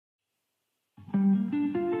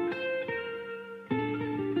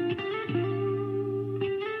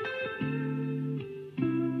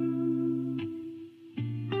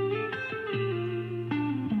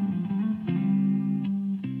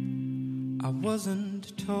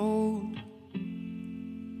wasn't told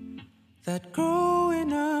that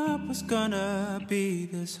growing up was gonna be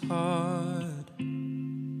this hard.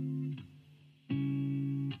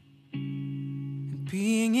 And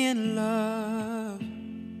being in love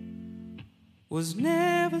was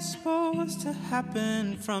never supposed to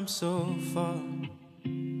happen from so far.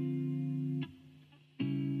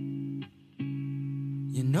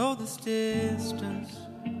 You know this distance,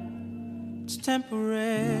 it's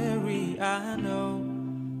temporary, I know.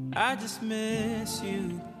 I just miss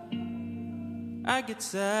you. I get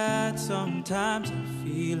sad sometimes, I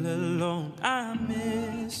feel alone. I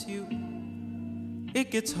miss you.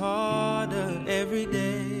 It gets harder every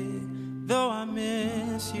day, though I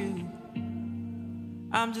miss you.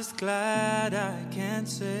 I'm just glad I can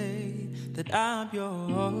say that I'm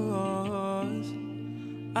yours.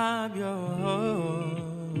 I'm yours.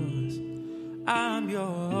 I'm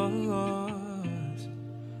yours.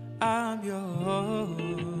 I'm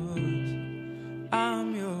yours.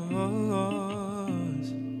 I'm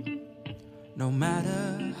yours. No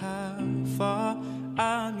matter how far,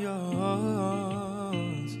 I'm yours.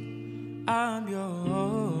 I'm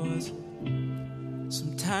yours.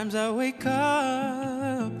 Sometimes I wake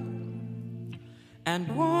up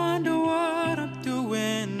and wonder what I'm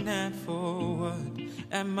doing and for what.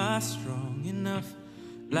 Am I strong enough?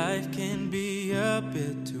 Life can be a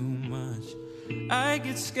bit too much. I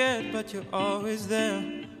get scared, but you're always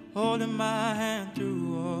there, holding my hand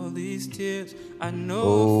through all these tears. I know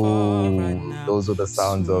for right now. Those are the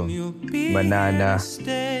sounds of Manana,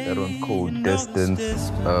 that one called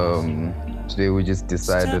Distance. Today we just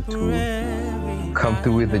decided to come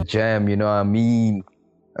through with a jam, you know what I mean?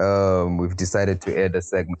 We've decided to add a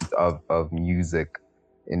segment of music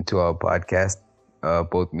into our podcast.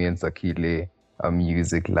 Both me and Sakhile are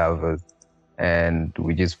music lovers, and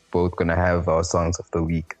we're just both gonna have our songs of the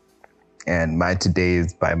week. And mine today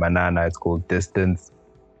is by Manana. It's called Distance,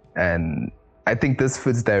 and I think this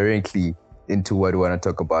fits directly into what we want to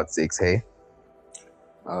talk about. Six, hey?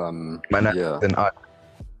 Manana is an art.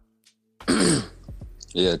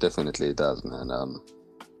 Yeah, definitely it does, man.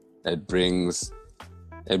 It brings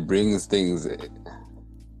things,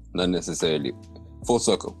 not necessarily full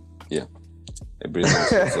circle. Yeah, it brings things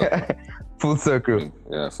full circle. Full circle.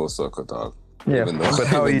 Yeah, full circle, dog. Yeah, even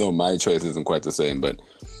though my choice isn't quite the same, but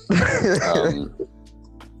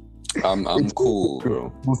I'm cool,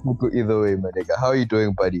 bro. Full circle either way, my nigga. How are you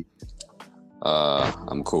doing, buddy?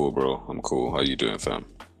 I'm cool, bro. I'm cool. How you doing, fam?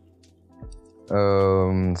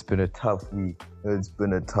 It's been a tough week. It's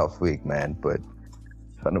been a tough week, man, but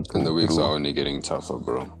trying to pull and the weeks through. are only getting tougher,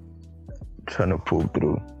 bro. Trying to pull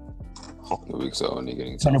through. The weeks are only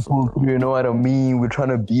getting Trying tougher, to pull bro. through, you know what I mean? We're trying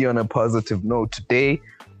to be on a positive note today.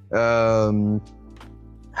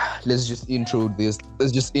 Let's just intro this.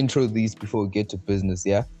 Let's just intro these before we get to business,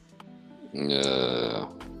 yeah? Yeah.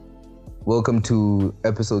 Welcome to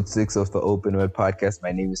episode 6 of the Open Web Podcast.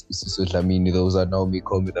 My name is Sbusiso and Sakhile. Those that know me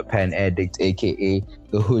call me the Pan Addict, aka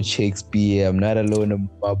the Hood Shakespeare. I'm not alone, I'm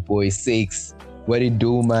my boy Six. What it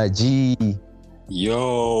do, my G?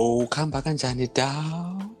 Yo, come back and Johnny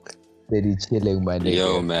dog. Steady chilling, my nigga.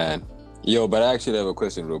 Yo, man. Yo, but I actually have a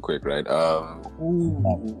question real quick, right?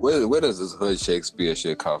 Where does this Hood Shakespeare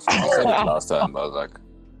shit come from? I said it last time, but I was like,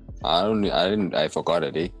 I forgot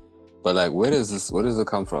it, eh? But like, where does it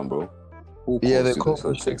come from, bro? Who calls you this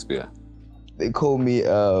Hood Shakespeare? They call me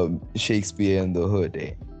Shakespeare in the Hood,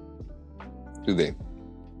 eh? Do they?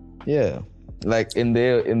 Yeah, like in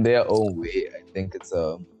their own way. I think it's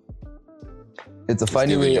a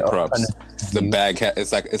funny way of props.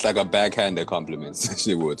 It's like a backhanded compliments.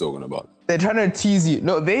 Shit we were talking about. They're trying to tease you.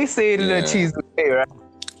 No, they say it in a tease way, right?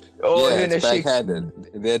 Oh, yeah, it's backhanded.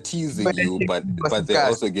 They're teasing you, but they're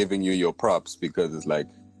also giving you your props because it's like,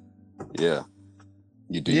 yeah,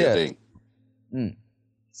 you do your thing.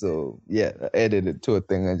 So yeah, I added it to a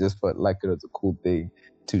thing. I just felt like it was a cool thing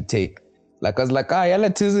to take. Like I was like, y'all are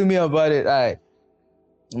teasing me about it. Alright,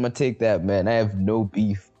 I'm gonna take that, man. I have no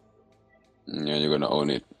beef. Yeah, you're gonna own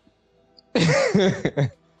it.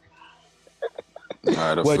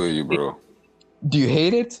 Alright, I feel you, bro. Do you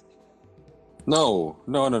hate it? No,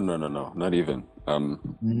 not even.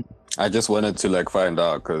 I just wanted to like find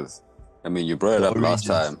out because, I mean, you brought it up last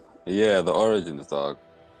time. Yeah, the origins, dog.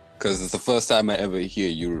 Because it's the first time I ever hear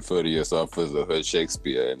you refer to yourself as the Hood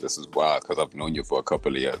Shakespeare, and this is wild because I've known you for a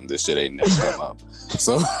couple of years and this shit ain't never come up.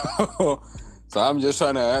 So I'm just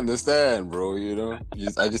trying to understand, bro. You know,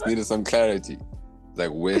 I just needed some clarity,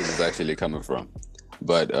 like where this is actually coming from.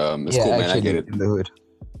 But it's cool, man. I get it. In the hood.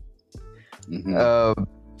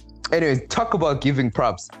 Anyways, talk about giving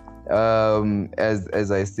props.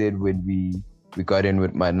 As I said when we we got in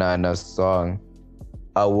with Manana's song.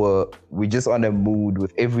 We just on a mood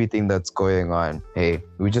with everything that's going on. Hey,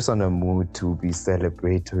 we just on a mood to be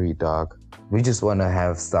celebratory, dog. We just want to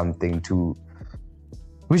have something to.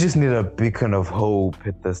 We just need a beacon of hope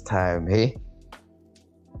at this time. Hey,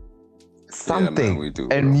 something. Yeah, man, we do,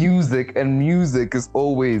 and bro. music is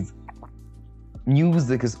always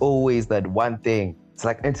that one thing. It's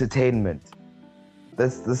like entertainment.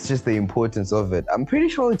 That's just the importance of it. I'm pretty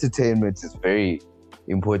sure entertainment is very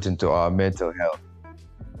important to our mental health.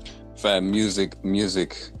 Fam, music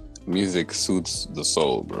suits the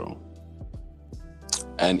soul, bro.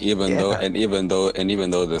 And even though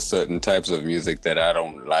there's certain types of music that I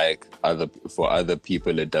don't like, for other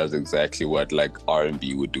people it does exactly what like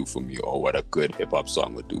R&B would do for me, or what a good hip hop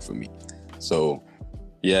song would do for me. So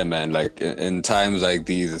yeah, man, like in times like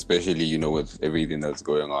these, especially, you know, with everything that's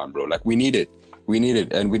going on, bro, like we need it,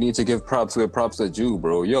 and we need to give props where props are due,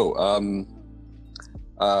 bro. Yo,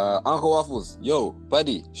 Uncle Waffles, yo,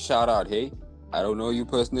 buddy, shout out, hey. I don't know you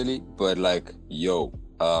personally, but like, yo,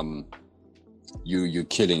 you're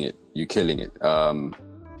killing it. You're killing it.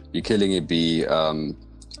 You're killing it, B.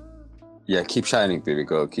 Yeah, keep shining, baby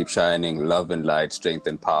girl. Keep shining. Love and light, strength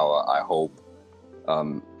and power. I hope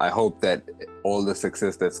that all the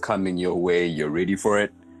success that's coming your way, you're ready for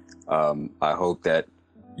it. I hope that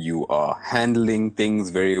you are handling things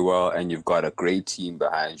very well, and you've got a great team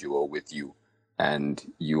behind you or with you, and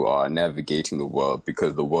you are navigating the world,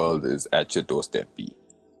 because the world is at your doorstep, B.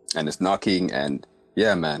 And it's knocking, and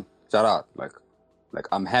yeah, man, shout out. Like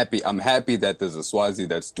I'm happy that there's a Swazi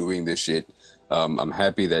that's doing this shit. I'm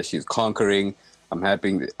happy that she's conquering. I'm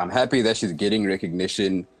happy that she's getting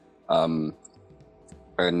recognition. And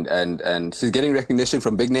she's getting recognition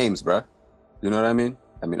from big names, bruh. You know what I mean?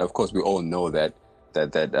 I mean, of course, we all know that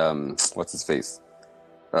what's his face?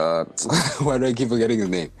 Why do I keep forgetting his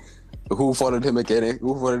name? Who followed him again?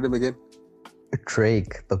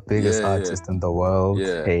 Drake, the biggest artist in the world.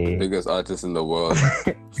 Yeah, hey. The biggest artist in the world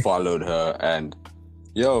followed her, and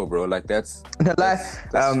yo, bro, like that's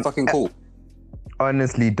fucking cool.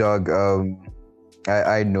 Honestly, dog,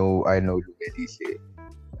 I know Lugelishe.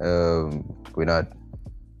 We're not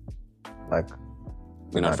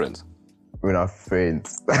friends. We're not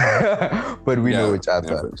friends. But we know each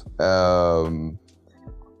other.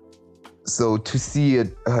 So to see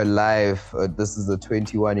her life, this is a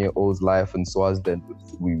 21-year-old's life in Swaziland.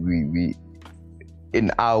 We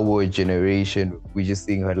in our generation, we're just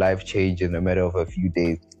seeing her life change in a matter of a few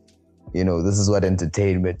days. You know, this is what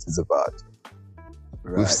entertainment is about.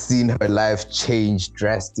 Right. We've seen her life change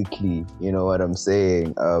drastically. You know what I'm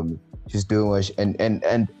saying? She's doing what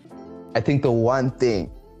and I think the one thing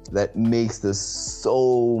that makes this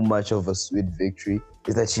so much of a sweet victory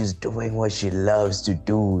is that she's doing what she loves to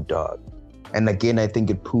do, dog. And again, I think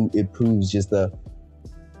it proves just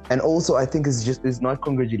and also I think it's not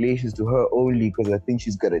congratulations to her only, because I think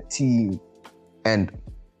she's got a team. And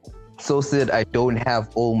so said, I don't have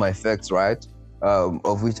all my facts right,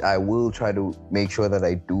 of which I will try to make sure that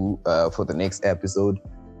I do for the next episode.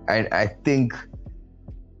 And I think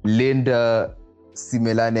Linda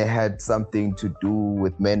Simelane had something to do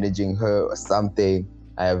with managing her or something.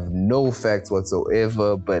 I have no facts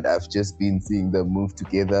whatsoever, but I've just been seeing them move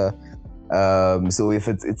together. So if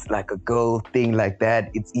it's like a girl thing like that,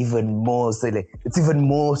 it's even more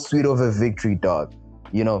sweet of a victory, dog.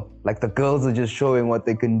 You know, like the girls are just showing what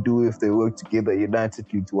they can do if they work together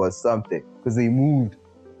unitedly towards something, because they moved.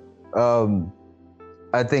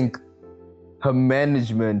 I think her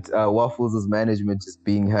management, Waffles' management, is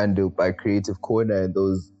being handled by Creative Corner, and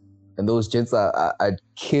those gents are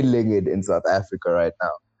killing it in South Africa right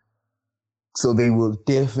now. So they will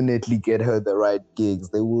definitely get her the right gigs.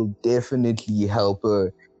 They will definitely help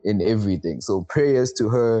her in everything. So prayers to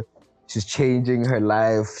her. She's changing her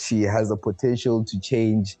life. She has the potential to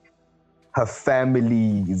change her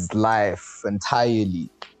family's life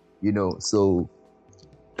entirely, you know. So,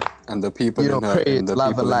 and the people in her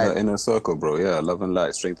inner circle, bro. Yeah, love and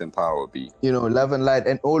light, strength and power, be. You know, love and light,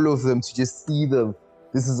 and all of them, to just see them.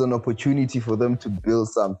 This is an opportunity for them to build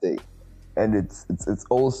something, and it's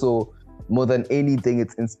also, more than anything,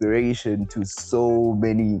 it's inspiration to so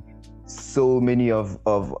many of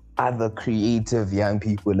other creative young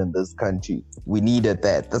people in this country. We needed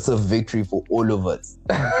that. That's a victory for all of us.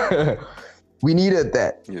 We needed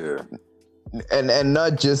that. Yeah. And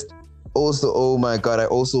not just, also, oh my God, I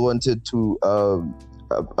also wanted to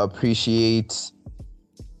appreciate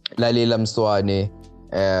Lalela Mswane.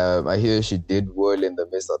 I hear she did well in the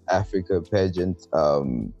Miss South Africa pageant.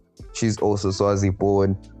 She's also Swazi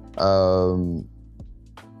born.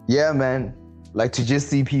 Yeah, man. Like to just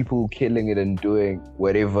see people killing it and doing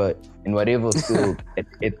whatever in whatever field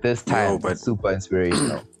at this time, it's super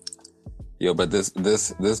inspirational. Yo, but this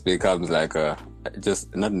becomes like a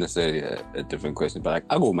just not necessarily a different question, but like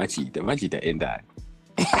I go machita in that.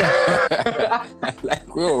 Like,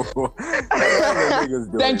 bro,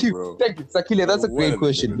 thank you, Sakhile. That's a great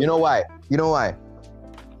question. You know why?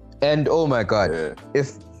 And oh my God,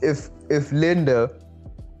 if Linda,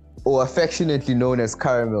 or affectionately known as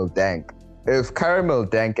Caramel Dank, if Caramel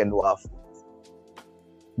Dank and Waffles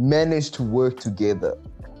managed to work together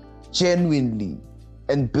genuinely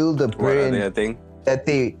and build a brand, are they a thing? that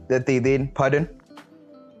they then, pardon?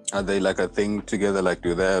 Are they like a thing together? Like,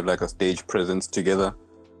 do they have like a stage presence together?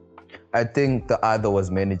 I think the other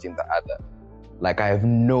was managing the other. Like, I have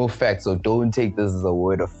no facts, so don't take this as a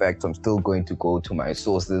word of fact. I'm still going to go to my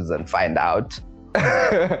sources and find out.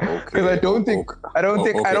 Because I don't think.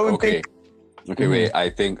 Okay, wait. I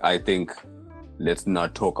think. Let's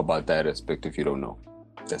not talk about that aspect if you don't know.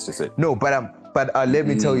 That's just it. No, but let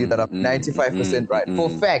me tell you that I'm 95% right. For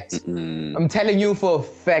fact, I'm telling you for a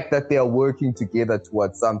fact that they are working together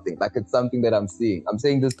towards something. Like, it's something that I'm seeing. I'm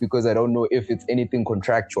saying this because I don't know if it's anything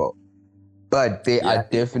contractual, but they are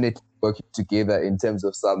definitely working together in terms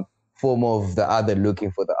of some form of the other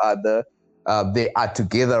looking for the other. They are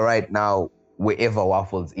together right now wherever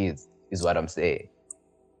Waffles is what I'm saying.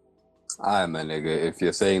 Aye, my nigga. If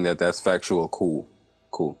you're saying that that's factual, cool.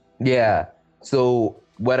 Yeah. So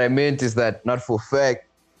what I meant is that not for fact,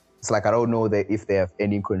 it's like I don't know that if they have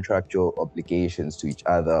any contractual obligations to each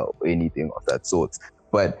other or anything of that sort,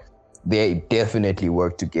 but they definitely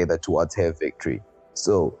work together towards her victory.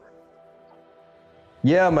 So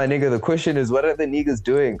yeah, my nigga, the question is, what are the niggas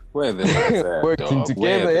doing? Where the niggas at, working dog?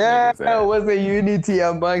 together. Yeah, what's the unity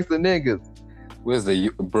amongst the niggas? Where's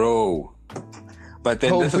the bro? But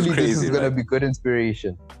then hopefully this is crazy, this is gonna be good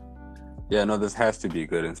inspiration. Yeah, no, this has to be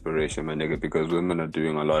good inspiration, my nigga, because women are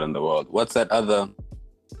doing a lot in the world. What's that other?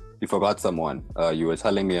 You forgot someone. You were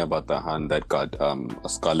telling me about the hand that got a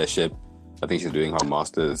scholarship. I think she's doing her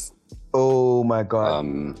master's. Oh my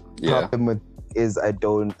God. Yeah. Problem with is I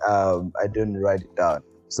didn't write it down.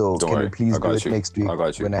 So Don't can worry. you please do it next week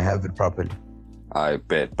when I have it properly? I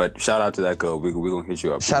bet. But shout out to that girl. We're gonna hit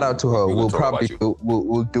you up. Shout out to her.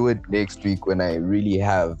 We'll do it next week when I really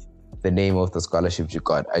have the name of the scholarship you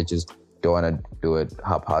got. I just don't want to do it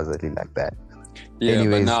haphazardly like that. Yeah.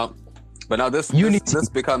 Anyways, but now this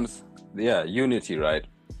becomes unity, right?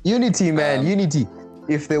 Unity, man. Unity.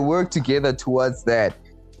 If they work together towards that,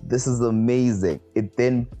 this is amazing. It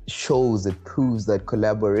then proves that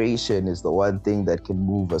collaboration is the one thing that can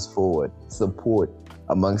move us forward. Support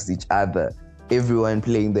amongst each other. Everyone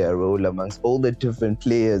playing their role amongst all the different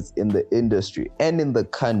players in the industry and in the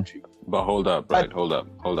country. But hold up, right? Hold up.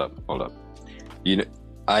 You know,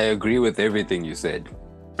 I agree with everything you said.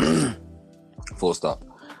 Full stop.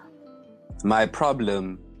 My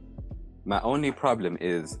only problem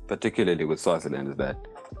is, particularly with Swaziland, is that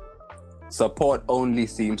support only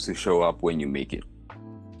seems to show up when you make it.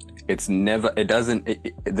 There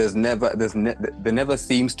never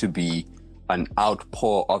seems to be an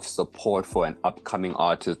outpour of support for an upcoming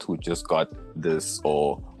artist who just got this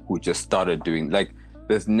or who just started doing, like,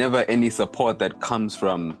 there's never any support that comes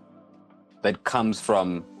from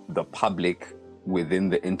the public within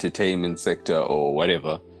the entertainment sector or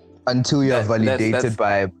whatever. Until you're validated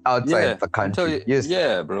by outside the country. Yes.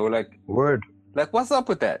 Yeah, bro. Like, word. Like, what's up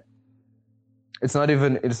with that? It's not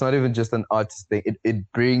even just an artist thing.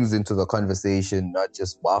 It brings into the conversation not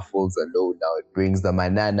just Waffles alone. Now it brings the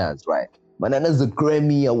Mananas, right? Manana's a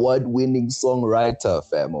Grammy award-winning songwriter,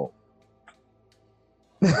 famo.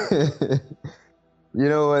 You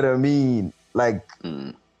know what I mean? Like,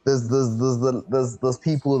 there's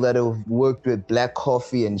people that have worked with Black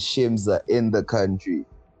Coffee and Shimza in the country.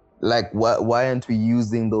 Like, why aren't we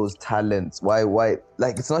using those talents? Why?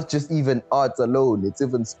 Like, it's not just even arts alone. It's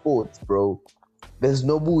even sports, bro. There's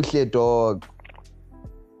no Buhle, dog.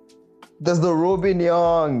 There's the Robin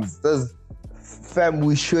Youngs. There's fam.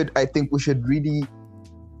 I think we should really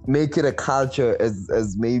make it a culture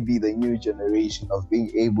as maybe the new generation of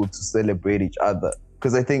being able to celebrate each other.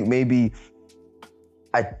 Because I think maybe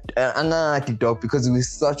because we're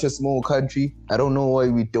such a small country, I don't know why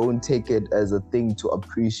we don't take it as a thing to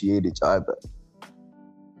appreciate each other.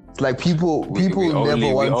 It's like people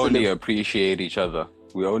only appreciate each other.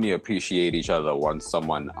 We only appreciate each other once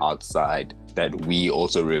someone outside that we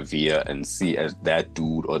also revere and see as that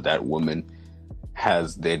dude or that woman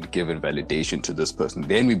has then given validation to this person.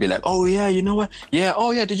 Then we'd be like, oh yeah, you know what? Yeah,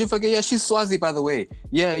 oh yeah, did you forget? Yeah, she's Swazi, by the way.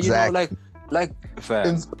 Yeah, you know, like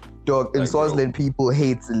fam. In Swaziland, people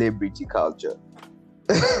hate celebrity culture.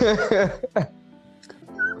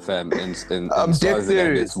 fam, in I'm dead Swaziland,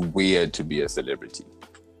 serious. it's weird to be a celebrity.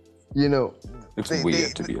 You know, It's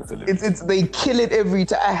weird to be a celebrity. It's they kill it every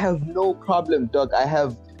time. I have no problem, dog.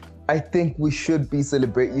 I think we should be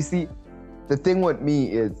celebrating. You see, the thing with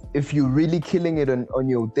me is, if you're really killing it on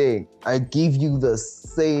your thing, I give you the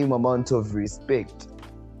same amount of respect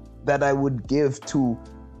that I would give to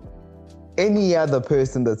any other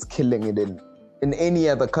person that's killing it in any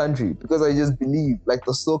other country, because I just believe, like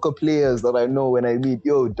the soccer players that I know, when I meet,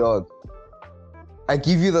 yo, dog, I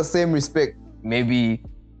give you the same respect. Maybe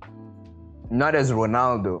not as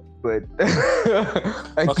Ronaldo, but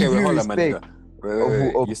I give you respect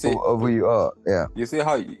of who you are. Yeah. You see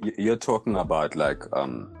how you're talking about, like,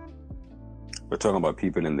 we're talking about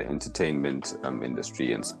people in the entertainment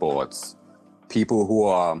industry and sports, people who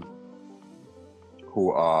are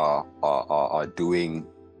doing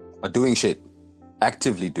shit,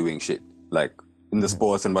 actively doing shit, like in the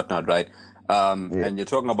sports and whatnot, right? And you're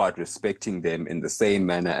talking about respecting them in the same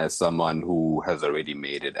manner as someone who has already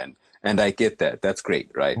made it, and I get that. That's great,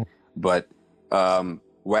 right? But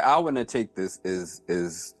where I want to take this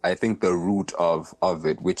is I think the root of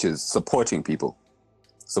it, which is supporting people,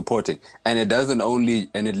 and it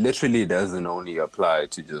literally doesn't only apply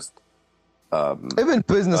to just even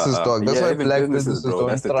businesses, dog. That's why black businesses bro,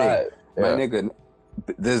 don't thrive. My nigga,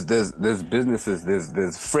 there's businesses,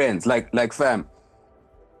 there's friends, like fam.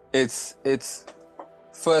 It's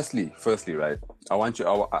firstly, right? I want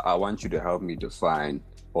you to help me define,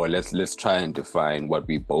 or let's try and define what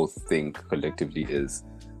we both think collectively is.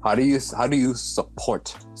 How do you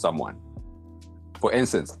support someone? For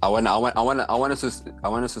instance, I want us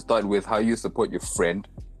to start with how you support your friend.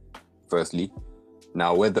 Firstly,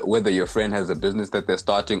 now whether your friend has a business that they're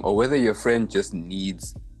starting, or whether your friend just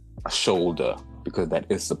needs a shoulder, because that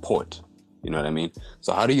is support. You know what I mean?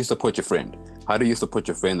 So how do you support your friend? How do you support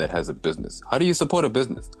your friend that has a business? How do you support a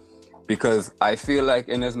business? Because I feel like,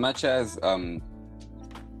 in as much as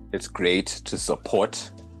it's great to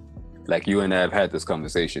support, like you and I have had this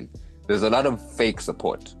conversation, there's a lot of fake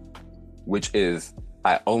support, which is,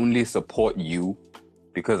 I only support you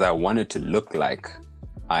because I want it to look like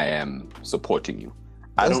I am supporting you.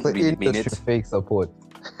 I don't really mean it. Fake support.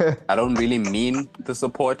 I don't really mean the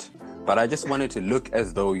support, but I just want it to look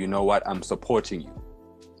as though, you know what, I'm supporting you.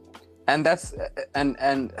 And that's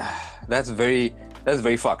very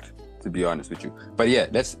fucked, to be honest with you. But yeah,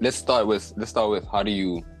 let's start with how do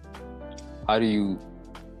you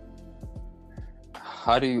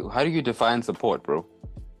define support, bro?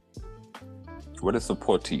 What is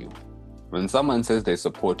support to you? When someone says they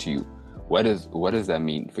support you, what does that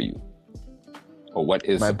mean for you? Or what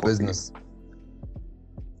is my business?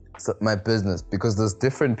 So my business, because there's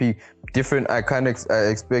different people. I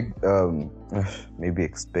expect maybe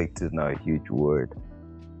expect is not a huge word.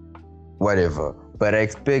 Whatever, but I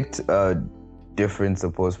expect different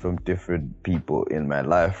supports from different people in my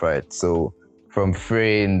life, right? So from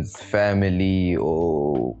friends, family,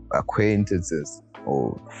 or acquaintances,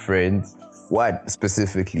 or friends. What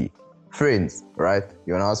specifically? Friends, right?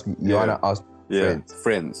 You wanna ask me? Wanna ask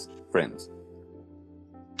friends? Friends.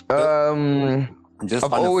 Just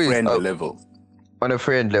on a friend level. On a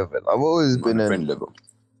friend level, I've always been on a friend level.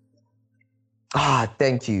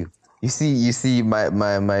 Thank you. You see, my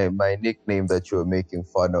nickname that you were making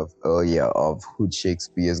fun of earlier, of Hood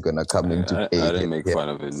Shakespeare, is gonna come into play. I didn't make fun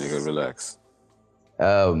of it, nigga. Relax.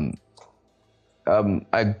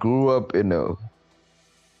 I grew up in a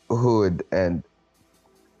hood, and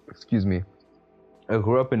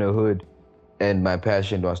and my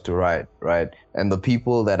passion was to write, right? And the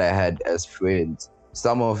people that I had as friends,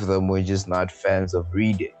 some of them were just not fans of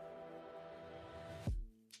reading.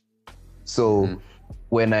 So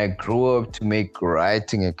when I grew up to make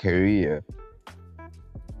writing a career,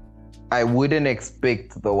 I wouldn't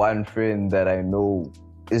expect the one friend that I know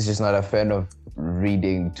is just not a fan of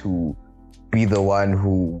reading to be the one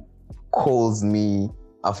who calls me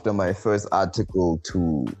after my first article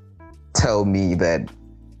to tell me that,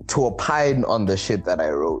 to opine on the shit that I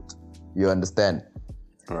wrote. You understand?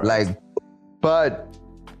 Right. Like, but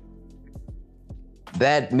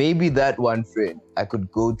that maybe that one friend, I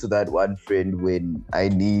could go to that one friend when I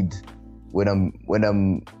need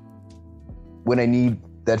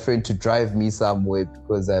that friend to drive me somewhere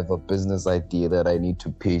because I have a business idea that I need to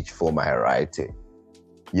pitch for my writing.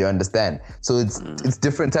 You understand? So it's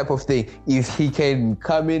different type of thing. If he can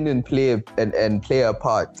come in and play a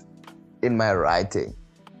part in my writing,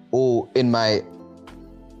 or in my,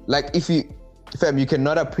 like, you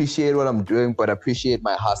cannot appreciate what I'm doing, but appreciate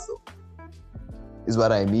my hustle, is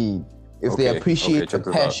what I mean. If they appreciate the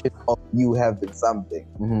passion of you having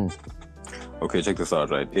something. Okay, check this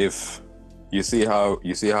out, right? If you see how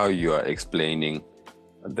you are explaining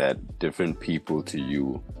that different people to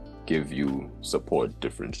you give you support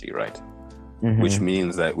differently, right? Mm-hmm. Which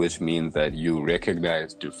means that you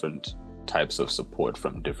recognize different types of support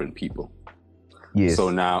from different people. Yes.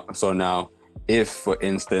 So now, if, for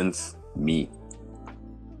instance, me,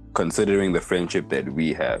 considering the friendship that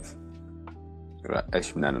we have, right?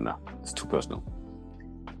 Actually, no, it's too personal.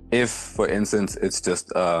 If, for instance, it's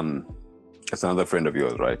just it's another friend of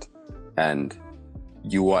yours, right? And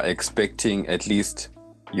you are expecting, at least,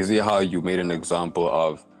 you see how you made an example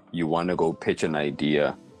of you want to go pitch an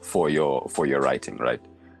idea for your writing, right?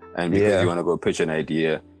 And because you want to go pitch an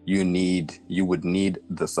idea, you would need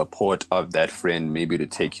the support of that friend maybe to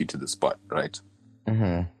take you to the spot, right?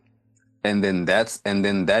 Mm-hmm. And then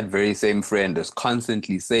that very same friend is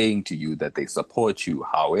constantly saying to you that they support you.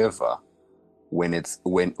 However, when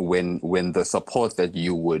the support that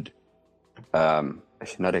you would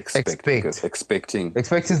not expect because expect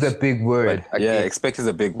is a big word. Expect is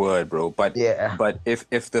a big word, bro. But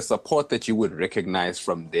if the support that you would recognize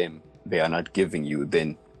from them they are not giving you,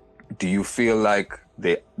 then do you feel like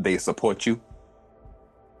they support you?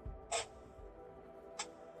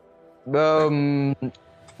 No,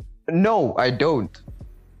 I don't.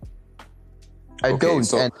 I don't.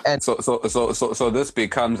 So this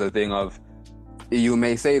becomes a thing of, you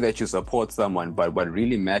may say that you support someone, but what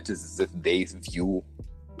really matters is if they view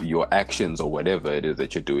your actions or whatever it is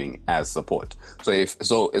that you're doing as support. So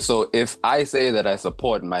if I say that I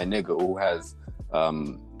support my nigga who has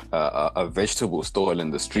a vegetable stall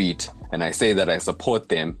in the street, and I say that I support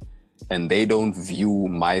them, and they don't view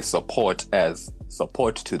my support as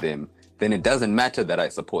support to them, then it doesn't matter that I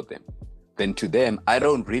support them. Then to them, I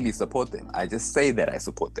don't really support them. I just say that I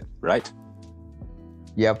support them, right?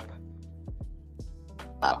 Yep.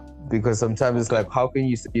 Because sometimes it's like, how can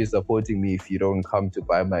you say you're supporting me if you don't come to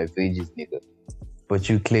buy my veggies, nigga? But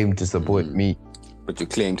you claim to support me. But you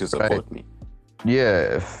claim to support me.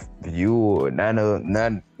 Yeah, if you, none of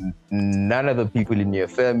the people in your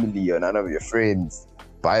family or none of your friends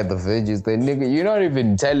buy the veggies, then nigga, you're not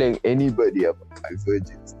even telling anybody about my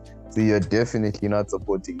veggies. So you're definitely not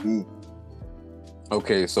supporting me.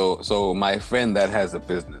 Okay, so my friend that has a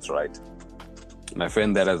business, right? My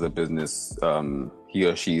friend that has a business, he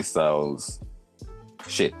or she sells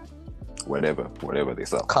shit, whatever they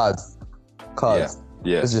sell. Cars.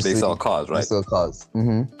 Yeah. They sell cars, right? They sell cars.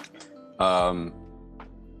 Mm-hmm.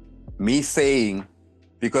 Me saying,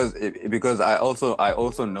 because I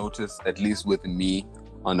also notice, at least with me,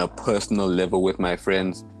 on a personal level with my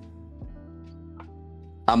friends,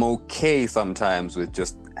 I'm okay sometimes with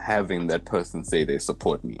just having that person say they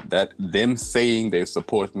support me. That them saying they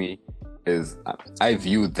support me is, I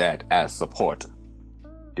view that as support,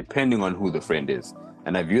 depending on who the friend is.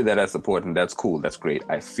 And I view that as support, and that's cool, that's great.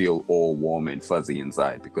 I feel all warm and fuzzy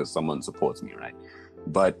inside because someone supports me, right?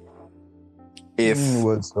 But if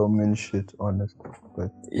so many shit, honestly.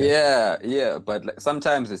 But but like,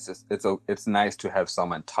 sometimes it's nice to have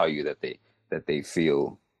someone tell you that they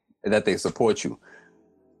feel that they support you.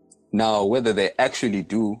 Now, whether they actually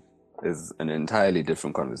do is an entirely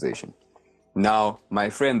different conversation. Now, my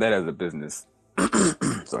friend that has a business,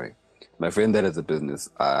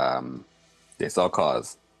 they sell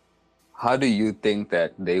cars. How do you think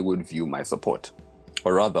that they would view my support?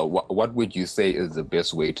 Or rather, what would you say is the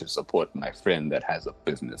best way to support my friend that has a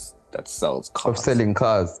business that sells cars? Of selling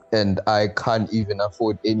cars, and I can't even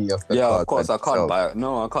afford any of the cars. Yeah, of course, I can't buy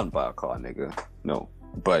a car, nigga. No.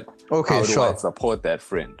 But how do I support that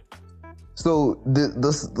friend? So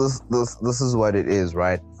this is what it is,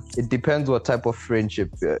 right? It depends what type of friendship,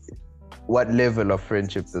 what level of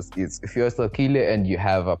friendship this is. If you're Sakhile and you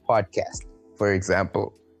have a podcast, for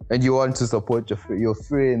example, and you want to support your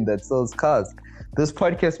friend that sells cars, this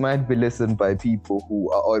podcast might be listened by people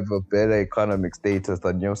who are of a better economic status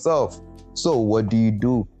than yourself. So what do?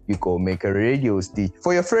 You go make a radio sketch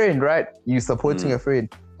for your friend, right? You supporting a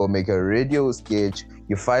friend. Go make a radio sketch.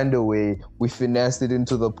 You find a way. We finesse it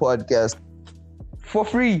into the podcast for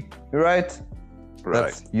free, right?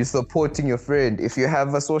 Right. You supporting your friend. If you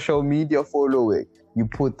have a social media following, you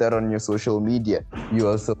put that on your social media. You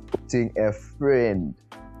are supporting a friend.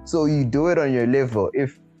 So you do it on your level.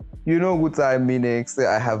 If you know what I mean, say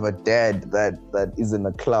I have a dad that is in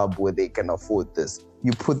a club where they can afford this.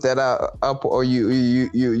 You put that up, or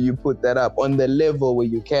you put that up on the level where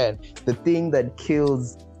you can. The thing that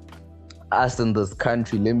kills us in this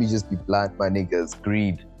country, let me just be blunt, my niggas,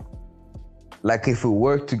 greed. Like if we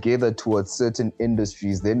work together towards certain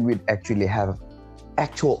industries, then we'd actually have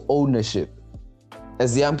actual ownership.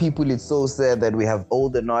 As young people, it's so sad that we have all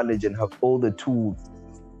the knowledge and have all the tools,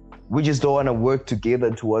 we just don't want to work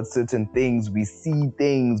together towards certain things. We see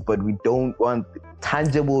things, but we don't want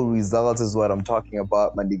tangible results is what I'm talking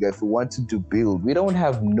about, my nigga. If we wanted to build, we don't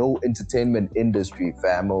have no entertainment industry,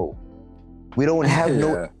 famo. We don't have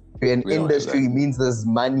no an industry means there's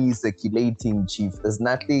money circulating, chief. There's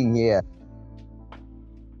nothing here.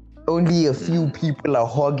 Only a few people are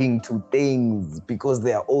hogging to things because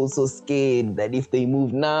they are also scared that if they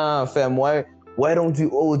move, nah, fam, why don't we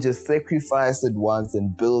all just sacrifice it once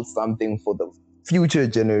and build something for the future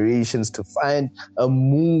generations to find a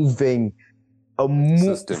moving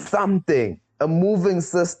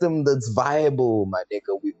system that's viable, my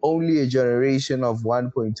nigga. We're only a generation of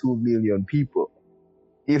 1.2 million people.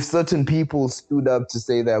 If certain people stood up to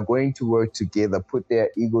say they're going to work together, put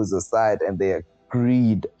their egos aside and their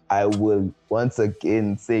greed, I will once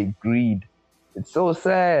again say greed. It's so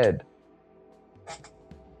sad.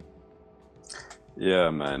 Yeah,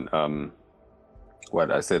 man.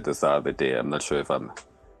 What I said this the other day, I'm not sure if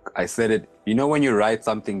I said it. You know when you write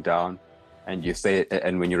something down and you say it,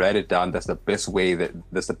 and when you write it down, that's the best way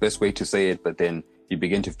to say it, but then you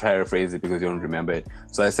begin to paraphrase it because you don't remember it.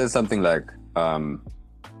 So I said something like,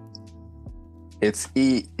 it's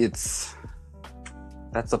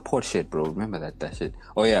that support shit, bro. Remember that shit.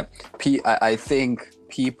 Oh yeah. I think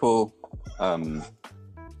people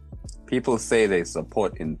say they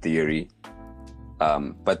support in theory,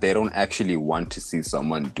 but they don't actually want to see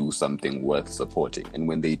someone do something worth supporting. And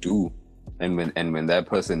when they do, and when that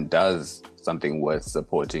person does something worth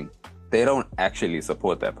supporting, they don't actually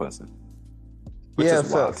support that person. Yeah,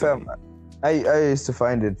 fam. I used to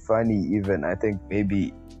find it funny even. I think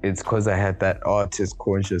maybe it's because I had that artist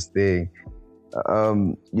conscious thing.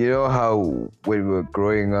 You know how when we were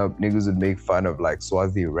growing up, niggas would make fun of like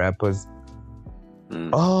Swazi rappers.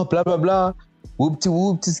 Oh, blah blah blah. Whoopty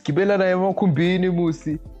whoopty skibela na yama kumbini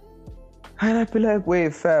musi. And I'd be like,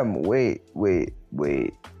 wait, fam, wait.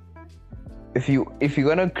 If you're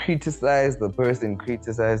gonna criticize the person,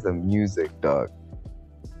 criticize the music, dog.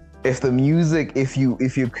 If you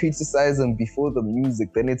criticize them before the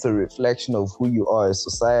music, then it's a reflection of who you are as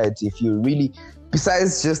society. If you really,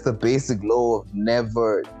 besides just the basic law of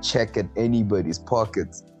never check at anybody's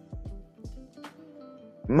pockets,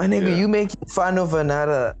 my nigga, you making fun of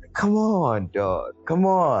another. Come on, dog. Come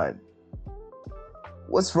on.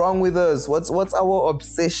 What's wrong with us? What's our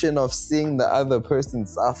obsession of seeing the other person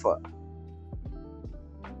suffer?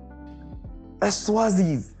 That's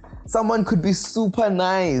Swazis. Someone could be super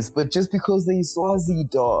nice, but just because they Swazi,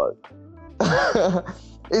 dog.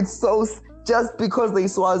 It's so, just because they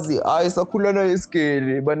Swazi. So for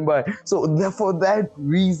that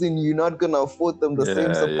reason, you're not going to afford them the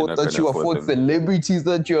same support that you afford celebrities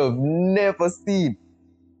that you have never seen.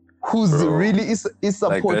 Who's really is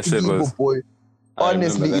supporting you, boy.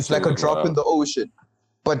 Honestly, it's like a drop in the ocean.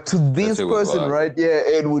 But to this person right here,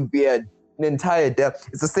 it would be an entire death.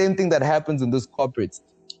 It's the same thing that happens in those corporates.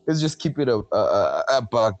 Let's just keep it a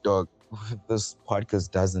buck, dog. This podcast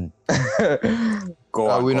doesn't.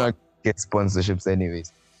 We're not get sponsorships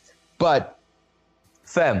anyways. But,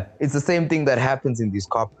 fam, it's the same thing that happens in these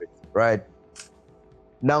corporates, right?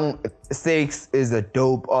 Now, Sakes is a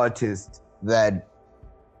dope artist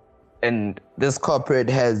and this corporate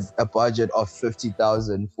has a budget of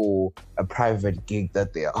 50,000 for a private gig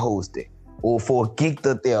that they are hosting, or for a gig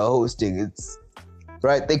that they are hosting. It's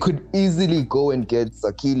right. They could easily go and get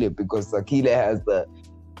Sakhile because Sakhile has the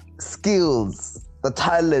skills, the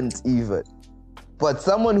talent even. But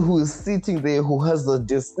someone who is sitting there, who has the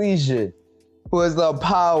decision, who has the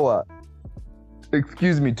power, to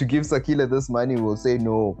give Sakhile this money, will say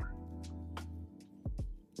no.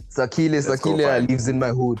 Sakhile lives in my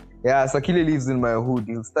hood. Yeah, Sakhile lives in my hood.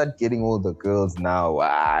 He'll start getting all the girls now.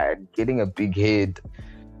 Getting a big head.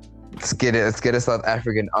 Let's get a South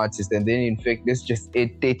African artist. And then, in fact, let's just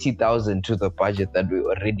add 30,000 to the budget that we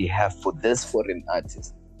already have for this foreign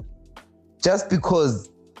artist. Just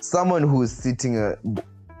because someone who is sitting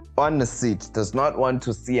on a seat does not want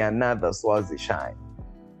to see another Swazi shine.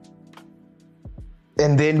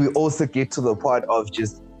 And then we also get to the part of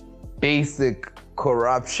just basic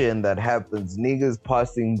corruption that happens. Niggas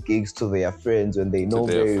passing gigs to their friends when they know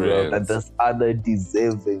very well that there's other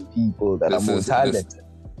deserving people that are more talented.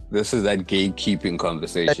 This is that gatekeeping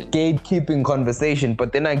conversation.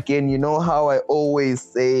 But then again, you know how I always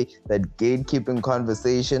say that gatekeeping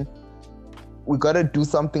conversation, we gotta do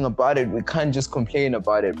something about it. We can't just complain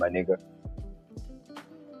about it, my nigga.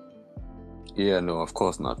 Yeah, no, of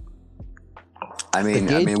course not. I mean,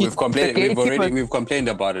 we've complained. We've complained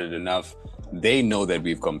about it enough. They know that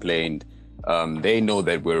we've complained. They know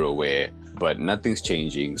that we're aware, but nothing's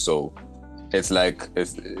changing. So It's like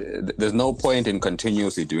there's no point in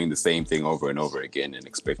continuously doing the same thing over and over again and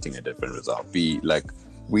expecting a different result. We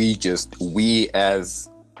as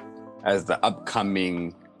the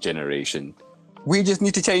upcoming generation, we just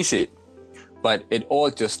need to change it. But it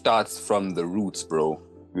all just starts from the roots, bro.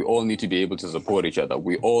 We all need to be able to support each other.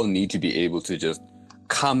 We all need to be able to just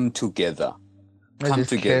come together.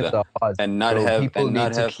 And not have people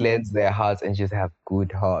need to cleanse their hearts and just have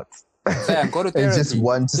good hearts. Sam, go to therapy. Just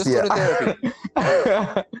go to therapy.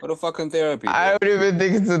 Go to fucking therapy. Bro. I don't even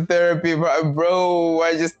think it's a therapy, bro.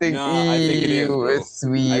 I just think, I think it is, bro. It's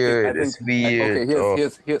weird. It's weird. Okay,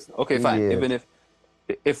 here's okay, fine. Weird. Even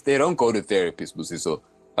if they don't go to therapy, Sbusiso,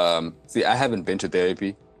 see, I haven't been to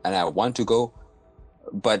therapy and I want to go,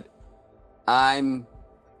 but I'm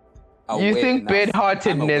aware. You think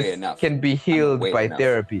bad-heartedness can be healed by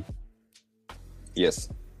therapy? Yes.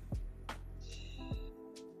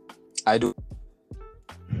 I do.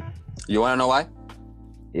 You want to know why?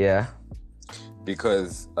 Yeah.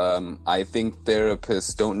 Because I think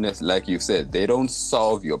therapists don't necessarily, like you said, they don't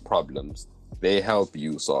solve your problems. They help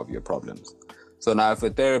you solve your problems. So now if a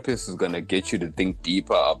therapist is going to get you to think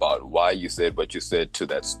deeper about why you said what you said to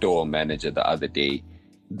that store manager the other day,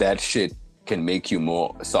 that shit can make you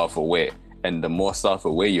more self-aware. And the more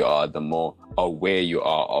self-aware you are, the more aware you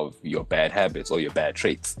are of your bad habits or your bad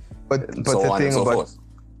traits. But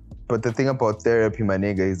the thing about therapy, my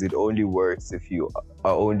nigga, is it only works if you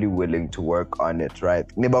are only willing to work on it, right?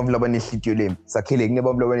 You're like,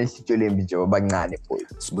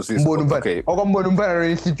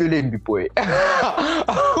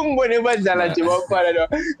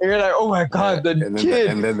 oh my God, and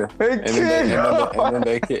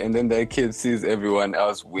then the kid sees everyone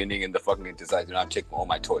else winning in the fucking and decides, you know, I'm checking all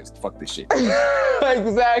my toys. Fuck this shit.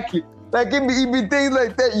 Exactly. Like it be things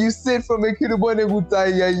like that. You sit from a kid boy.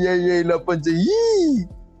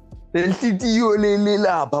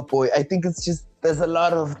 I think it's just there's a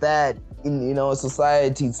lot of that in our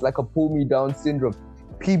society. It's like a pull me down syndrome.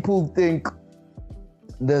 People think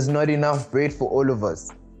there's not enough bread for all of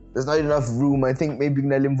us. There's not enough room. I think maybe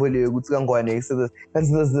there's a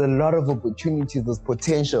lot of opportunities. There's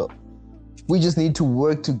potential. We just need to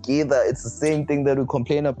work together. It's the same thing that we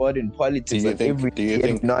complain about in politics.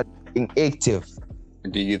 Not being active.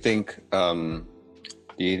 Do you think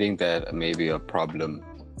that maybe a problem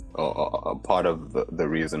or a part of the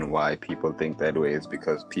reason why people think that way is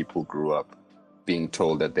because people grew up being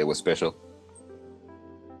told that they were special?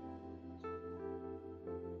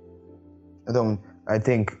 I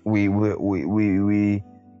think we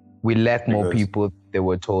lack more people that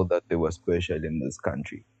were told that they were special in this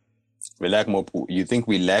country. We lack more. You think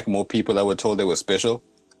we lack more people that were told they were special?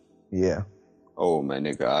 Yeah. Oh my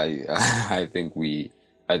nigga, I think we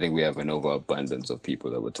have an overabundance of people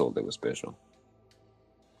that were told they were special.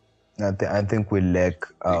 I think we lack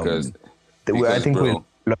because I think we lack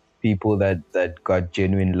a lot of people that got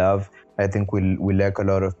genuine love. I think we lack a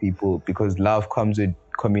lot of people because love comes with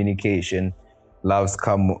communication. Love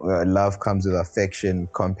comes with affection,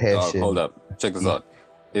 compassion. Hold up, check this out.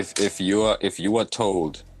 If you are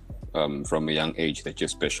told from a young age that you're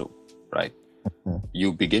special, right? Mm-hmm.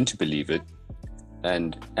 You begin to believe it,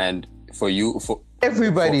 and for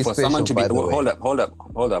everybody for special, someone to be hold up.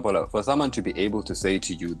 For someone to be able to say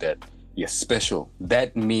to you that you're special,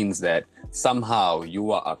 that means that somehow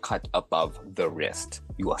you are a cut above the rest.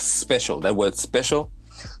 You are special. That word special.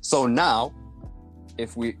 So now,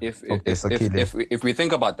 if we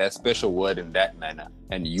think about that special word in that manner,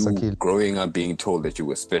 and you Sakhile. Growing up being told that you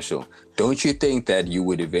were special, don't you think that you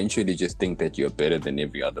would eventually just think that you're better than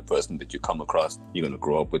every other person that you come across? You're gonna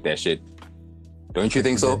grow up with that shit. Don't you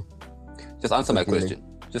think so? Just answer my question.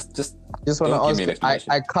 Just want to ask.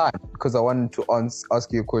 I can't because I wanted to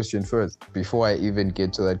ask you a question first before I even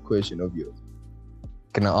get to that question of yours.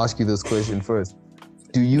 Can I ask you this question first?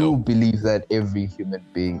 Do you believe that every human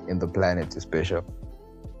being in the planet is special?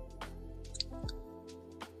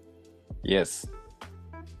 Yes.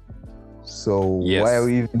 So why are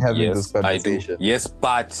we even having this conversation? I do. Yes,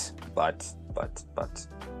 but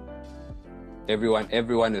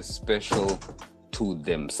everyone is special to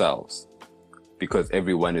themselves because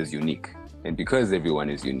everyone is unique. And because everyone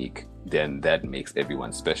is unique, then that makes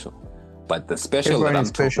everyone special. But the special everyone that I'm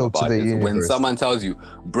special talking about to the is universe. when someone tells you,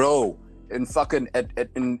 bro, in fucking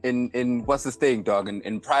in what's this thing, dog?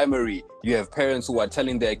 In primary, you have parents who are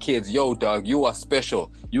telling their kids, yo, dog, you are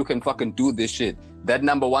special. You can fucking do this shit. That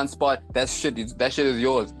number one spot, that shit is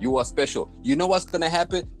yours. You are special. You know what's gonna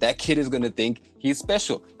happen? That kid is gonna think he's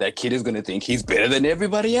special. That kid is gonna think he's better than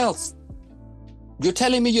everybody else. You're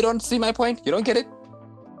telling me you don't see my point? You don't get it?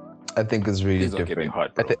 I think it's really Please don't different. get me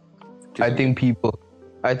hot, bro. I think people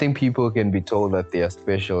I think people can be told that they are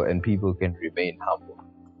special and people can remain humble.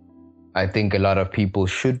 I think a lot of people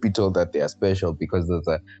should be told that they are special because there's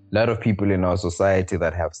a lot of people in our society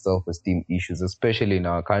that have self-esteem issues, especially in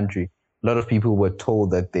our country. A lot of people were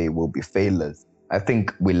told that they will be failures. I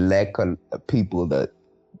think we lack people that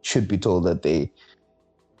should be told that they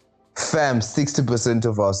 60%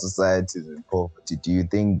 of our society is in poverty. Do you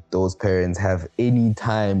think those parents have any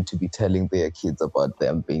time to be telling their kids about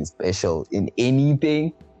them being special in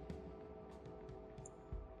anything?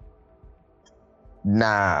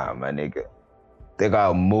 Nah, my nigga. They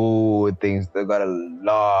got more things. They got a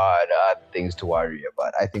lot of other things to worry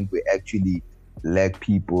about. I think we actually lack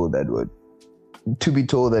people that would to be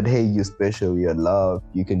told that, hey, you're special, you're loved,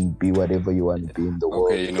 you can be whatever you want to be in the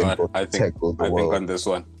world. Okay, you know what? I think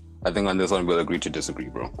on this one we'll agree to disagree,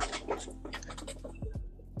 bro.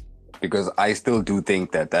 Because I still do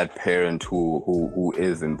think that parent who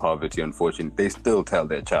is in poverty, unfortunately, they still tell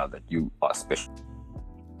their child that you are special.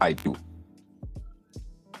 I do.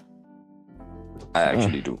 I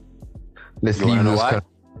actually do. Let's leave this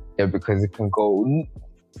because it can go.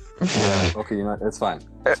 Yeah, okay, you know, it's fine.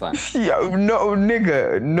 It's fine. Yeah, no,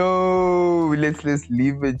 nigga. No. Let's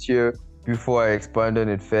leave it here before I expand on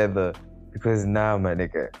it further. Because now, my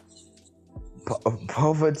nigga,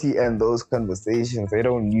 poverty and those conversations, they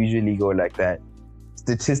don't usually go like that.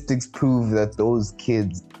 Statistics prove that those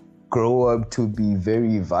kids grow up to be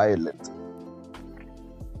very violent.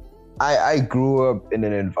 I grew up in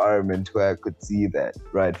an environment where I could see that,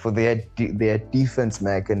 right? For their defense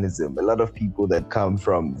mechanism, a lot of people that come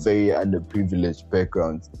from very underprivileged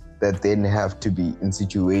backgrounds that then have to be in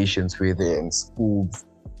situations where they're in schools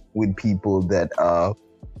with people that are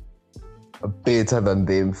better than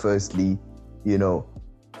them. Firstly, you know,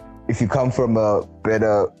 if you come from a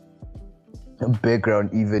better background,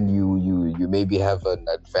 even you maybe have an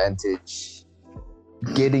advantage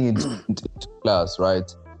getting into class,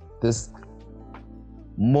 right? This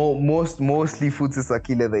mostly Sbusiso and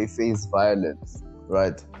Sakhile, they face violence,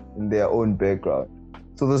 right, in their own background.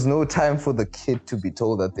 So there's no time for the kid to be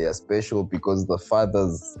told that they are special because the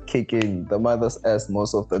father's kicking the mother's ass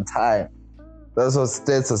most of the time. That's what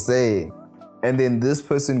stats are saying. And then this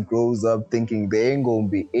person grows up thinking they ain't gonna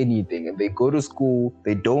be anything, and they go to school,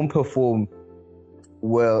 they don't perform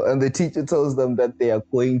well, and the teacher tells them that they are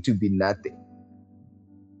going to be nothing.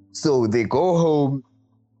 So they go home.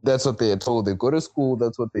 That's what they are told. They go to school.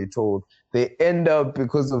 That's what they're told. They end up,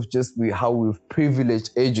 because of just how we've privileged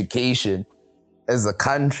education as a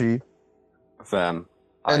country, fam,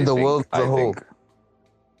 and the world as a whole.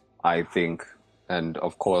 I think, and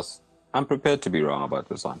of course, I'm prepared to be wrong about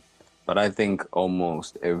this one, but I think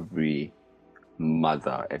almost every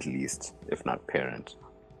mother, at least, if not parent,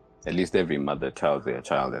 at least every mother tells their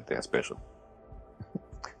child that they're special.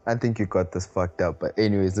 I think you got this fucked up. But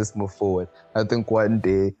anyways, let's move forward. I think one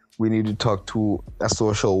day we need to talk to a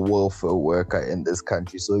social welfare worker in this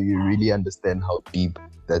country so you really understand how deep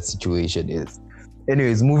that situation is.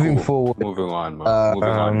 Anyways, moving forward. Moving on, man. Moving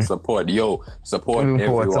on. Support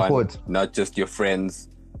everyone, support. Not just your friends.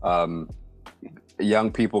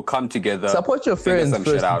 Young people, come together. Support your friends first.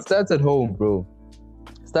 It starts at home, bro.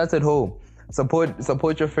 Starts at home.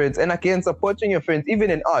 Support your friends. And again, supporting your friends,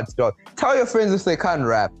 even in art, dog. Tell your friends if they can't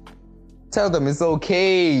rap. Tell them it's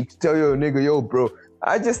okay to tell your nigga, yo, bro.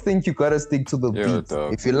 I just think you gotta stick to the beats.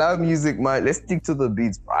 Dog. If you love music, man, let's stick to the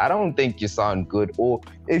beats, bro. I don't think you sound good. Or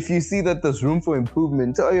if you see that there's room for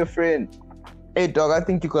improvement, tell your friend, hey, dog, I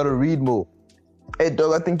think you gotta read more. Hey,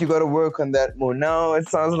 dog, I think you gotta work on that more. Now it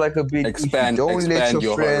sounds like a big expand your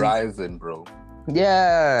horizon, bro.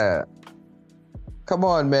 Yeah. Come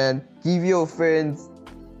on, man. Give your friends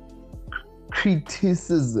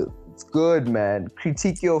criticism. It's good, man.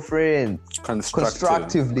 Critique your friends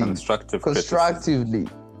constructively.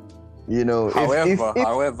 You know,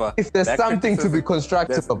 however, if there's something to be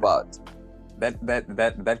constructive about,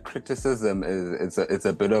 that criticism is it's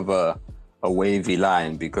a bit of a wavy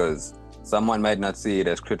line, because someone might not see it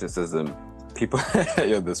as criticism. People,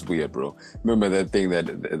 you're this weird, bro. Remember that thing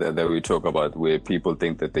that we talk about where people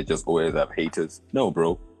think that they just always have haters? No,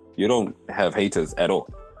 bro. You don't have haters at all.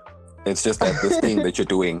 It's just that this thing that you're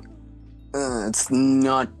doing, it's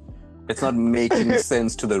not making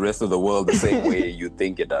sense to the rest of the world the same way you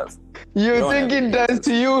think it does. You think it does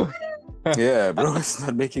to you? Yeah, bro. It's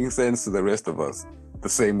not making sense to the rest of us the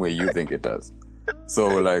same way you think it does. So,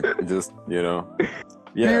 like, just, you know.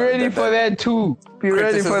 Yeah, be ready for that too.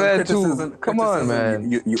 Come on,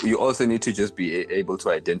 man. You also need to just be able to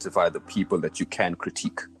identify the people that you can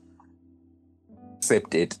critique.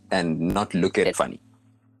 Accept it and not look at it funny.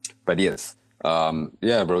 But yes,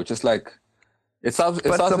 yeah, bro, just like It starts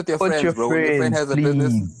with your friends, bro. When your friend has a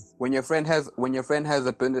business, when your friend has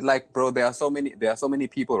a business, like, bro, there are so many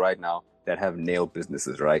people right now that have nail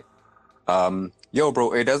businesses, right? Yo,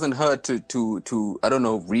 bro, it doesn't hurt to I don't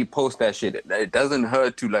know, repost that shit. It doesn't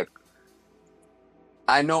hurt to, like,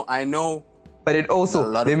 I know. But it also,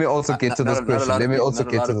 let me also get to this question. Let me also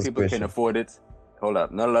get to this question. Not a lot of people can afford it. Hold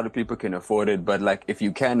up. Not a lot of people can afford it, but, like, if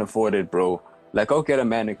you can afford it, bro, like, go get a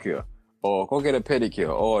manicure or go get a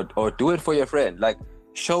pedicure or do it for your friend. Like,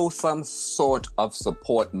 show some sort of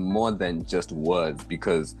support more than just words,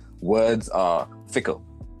 because words are fickle.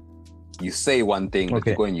 You say one thing, but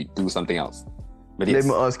you go and you do something else. But let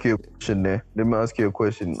me ask you a question there. I'm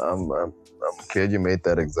glad you made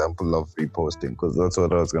that example of reposting, because that's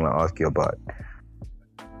what I was going to ask you about.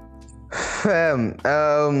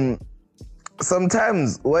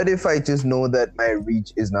 Sometimes, what if I just know that my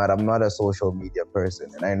reach is I'm not a social media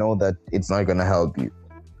person, and I know that it's not going to help you.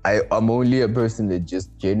 I'm only a person that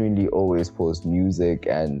just genuinely always posts music,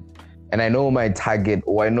 and I know my target,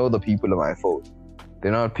 or I know the people on my phone.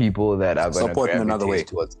 They're not people that are going to gravitate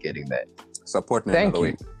towards getting that. Support in another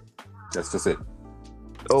way. That's just it.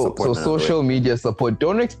 Oh, so social media support.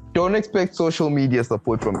 Don't expect social media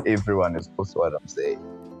support from everyone, is also what I'm saying.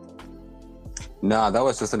 Nah, that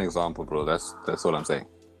was just an example, bro. That's all I'm saying.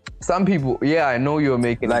 Some people, I know you're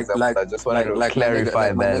making examples. I just wanted to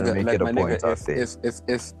clarify that and make it a point out there.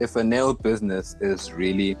 If a nail business is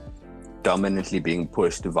really dominantly being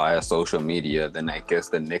pushed via social media, then I guess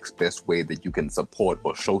the next best way that you can support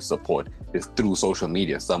or show support is through social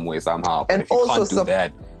media some way, somehow. But if you can't do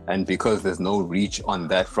that, and because there's no reach on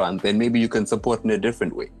that front, then maybe you can support in a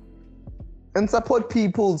different way. And support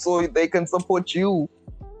people so they can support you.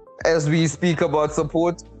 As we speak about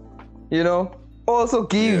support, also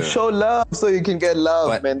show love so you can get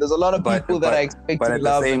love, man. There's a lot of people that are expecting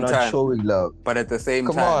love and not showing love. But at the same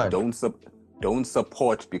time, don't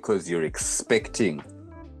support because you're expecting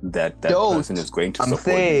that person is going to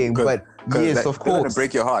support you. Yes, of course. It's going to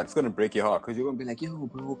break your heart. It's going to break your heart because you're going to be like, yo,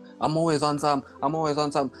 bro, I'm always on some.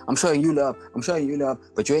 I'm showing you love.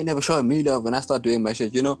 But you ain't never showing me love when I start doing my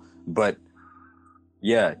shit, But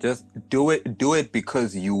yeah, just do it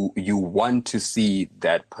because you want to see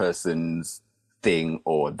that person's thing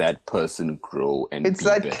or that person grow and it's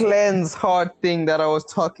that better. Cleanse heart thing that I was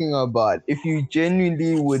talking about. If you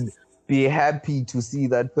genuinely would be happy to see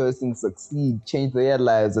that person succeed, change their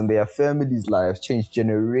lives and their families' lives, change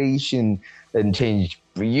generation and change,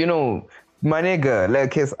 my nigga,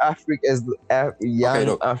 like as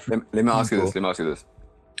young African. Let me ask you this.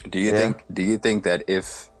 Do you think that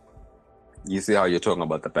if you see how you're talking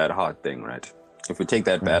about the bad heart thing, right? If we take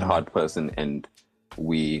that bad heart person and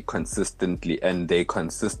they consistently,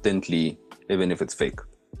 even if it's fake,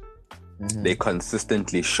 they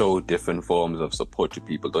consistently show different forms of support to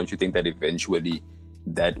people, don't you think that eventually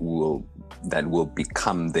that will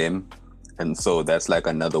become them? And so that's like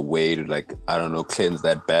another way to, like, I don't know, cleanse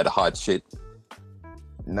that bad heart shit.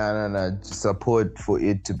 No. Support, for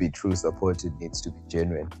it to be true support, it needs to be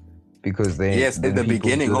genuine. Because in the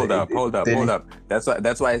beginning, hold up. That's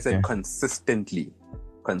why I said consistently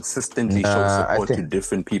show support to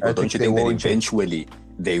different people. Don't you think that eventually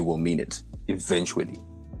they will mean it? Eventually.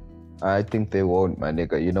 I think they won't, my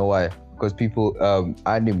nigga. You know why? Because people,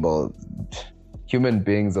 human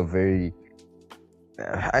beings are very,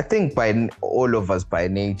 I think by all of us by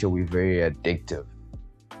nature, we're very addictive.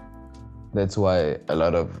 That's why a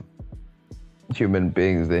lot of human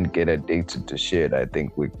beings then get addicted to shit. I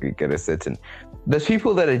think we get a certain, there's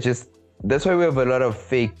people that are just, that's why we have a lot of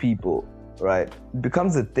fake people, right? It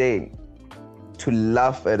becomes a thing to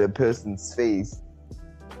laugh at a person's face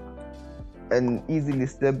and easily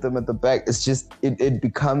stab them at the back. It's just, it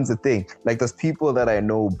becomes a thing. Like, there's people that I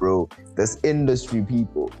know, bro, there's industry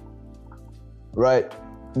people, right?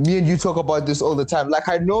 Me and you talk about this all the time. Like,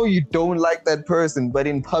 I know you don't like that person, but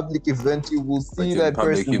in public events, you will see that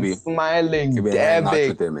person smiling,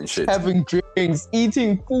 dabbing, having drinks,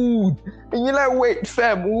 eating food. And you're like, wait,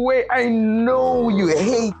 fam, I know you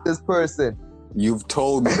hate this person. You've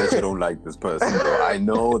told me that you don't like this person, bro. I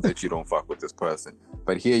know that you don't fuck with this person.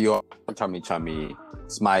 But here you are, chummy,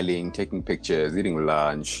 smiling, taking pictures, eating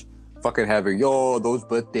lunch, fucking having, those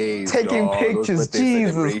birthdays. Taking pictures,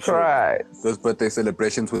 Jesus Christ. Those birthday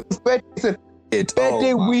celebrations with birthday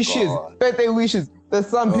wishes. There's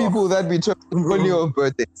some people that be talking only on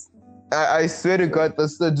birthdays. I swear to God,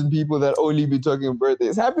 there's certain people that only be talking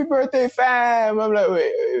birthdays. Happy birthday, fam! I'm like,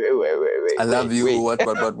 wait. I love you. Wait. What?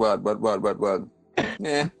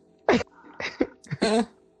 Yeah.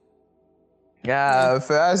 Yeah,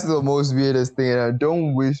 for us, the most weirdest thing.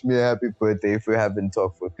 Don't wish me a happy birthday if we haven't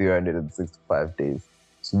talked for 365 days.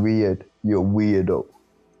 It's weird. You're weirdo.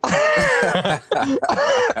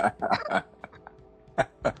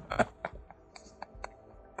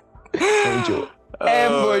 Don't you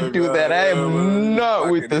ever do that. I am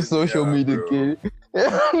not with the social media kid.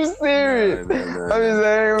 I'm serious. I'm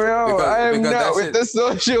saying, yo, I am not with the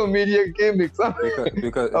social media gimmicks. I'm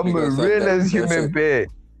a real as human being.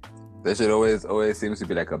 That shit always seems to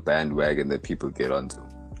be like a bandwagon that people get onto.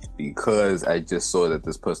 Because I just saw that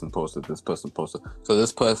this person posted. So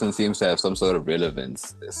this person seems to have some sort of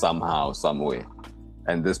relevance somehow, somewhere.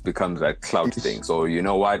 And this becomes like clout thing. So you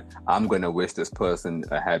know what? I'm going to wish this person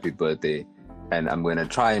a happy birthday. And I'm going to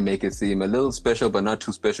try and make it seem a little special, but not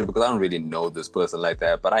too special because I don't really know this person like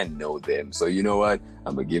that, but I know them. So you know what?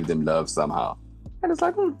 I'm going to give them love somehow. And it's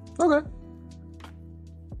like, okay.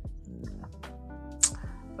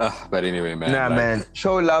 But anyway, man. Nah, man.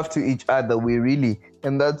 Show love to each other.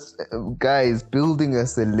 And that's, guys, building a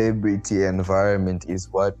celebrity environment is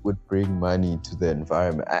what would bring money to the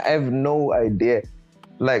environment. I have no idea.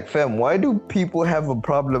 Like, fam, why do people have a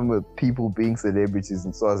problem with people being celebrities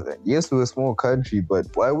and so on? Yes, we're a small country, but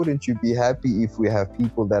why wouldn't you be happy if we have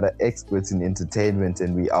people that are experts in entertainment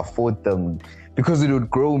and we afford them? Because it would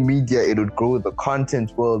grow media, it would grow the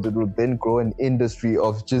content world, it would then grow an industry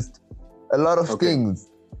of just a lot of things.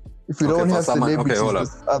 If we don't have celebrities,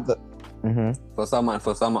 for someone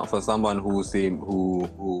who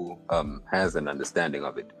has an understanding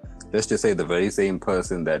of it, let's just say the very same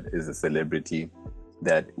person that is a celebrity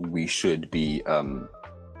that we should be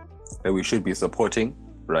supporting,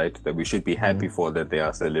 right? That we should be happy for that they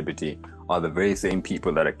are a celebrity, are the very same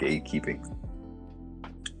people that are gatekeeping.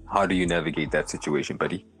 How do you navigate that situation,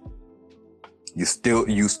 buddy? Do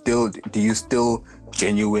you still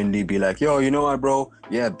genuinely be like, yo, you know what, bro?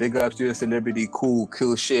 Yeah, big ups to a celebrity, cool,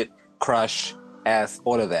 kill shit, crush, ass,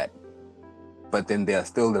 all of that. But then there are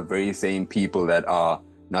still the very same people that are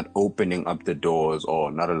not opening up the doors or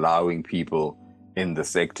not allowing people in the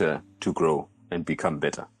sector to grow and become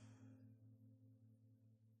better.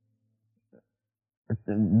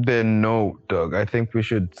 Then no, dog. I think we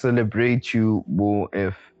should celebrate you more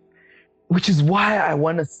which is why I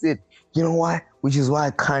want to sit. You know why? Which is why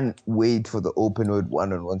I can't wait for the open word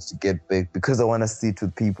one-on-ones to get big, because I want to sit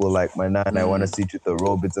with people like my nan. I want to sit with the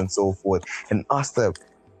Roberts and so forth and ask them,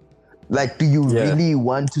 like, do you really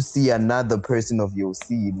want to see another person of your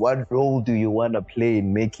seed? What role do you want to play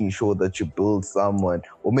in making sure that you build someone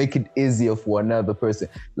or make it easier for another person?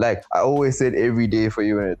 Like I always said, every day for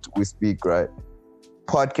you when we speak, right?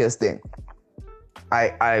 Podcasting.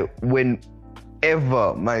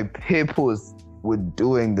 Whenever my purpose with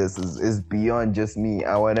doing this is beyond just me.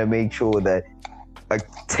 I want to make sure that a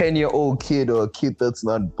 10-year-old kid or a kid that's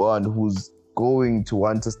not born who's going to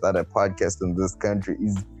want to start a podcast in this country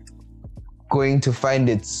is going to find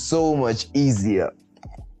it so much easier,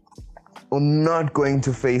 or not going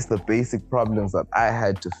to face the basic problems that I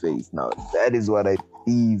had to face. Now, that is what I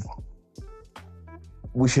believe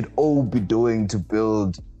we should all be doing to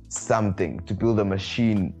build something, to build a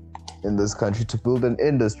machine in this country, to build an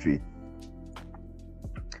industry.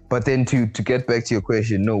 But then to get back to your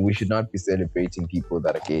question, no, we should not be celebrating people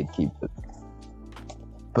that are gatekeepers.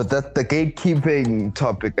 But that the gatekeeping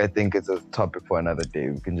topic, I think, is a topic for another day.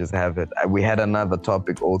 We can just have it. We had another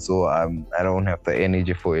topic also. I don't have the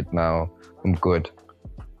energy for it now. I'm good.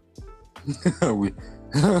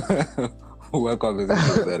 What conversation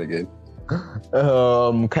was that again?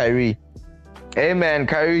 Kyrie. Hey man,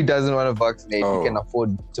 Kyrie doesn't want to vaccinate. He can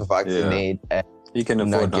afford to vaccinate. Yeah. He can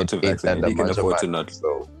afford not to vaccinate. He can afford to not.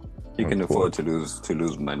 So he can afford to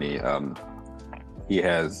lose money. He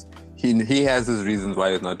has his reasons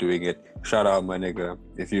why he's not doing it. Shout out, my nigga.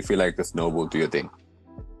 If you feel like the snowball, do your thing.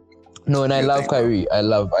 No, and I love Kyrie. I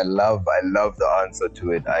love the answer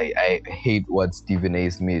to it. I hate what Stephen A.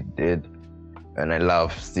 Smith did, and I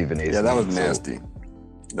love Stephen A. Smith. Yeah, that was nasty.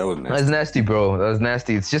 That was nasty. That's nasty, bro. That was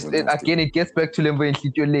nasty. It's just again, it gets back to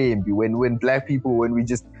when black people, when we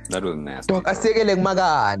just that was nasty.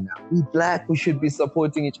 We black, we should be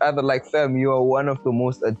supporting each other. Like, fam, you are one of the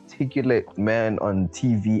most articulate men on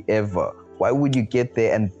TV ever. Why would you get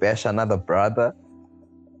there and bash another brother?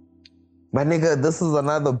 My nigga, this is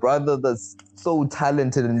another brother that's so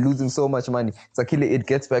talented and losing so much money. Sakhile, it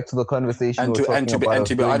gets back to the conversation. And to be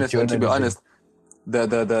honest,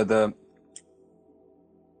 the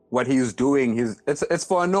what he's doing, it's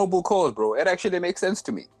for a noble cause, bro. It actually makes sense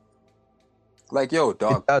to me. Like, yo,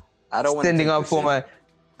 dog, I don't want to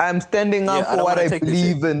I'm standing up for what I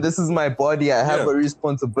believe in. This is my body. I have a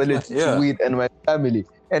responsibility to it and my family.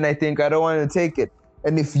 And I think I don't want to take it.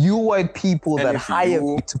 And if you white people that hire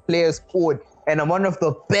me to play a sport and I'm one of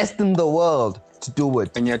the best in the world, to do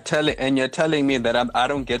it. And you're telling me that I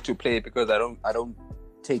don't get to play because I don't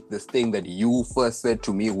take this thing that you first said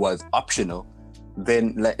to me was optional.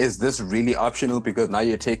 Then like, is this really optional? Because now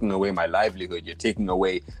you're taking away my livelihood, you're taking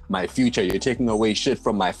away my future, you're taking away shit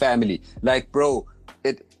from my family. Like, bro,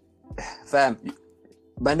 fam,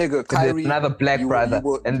 my nigga, Kyrie, another black brother,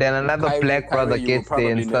 and then another Kyrie, black brother gets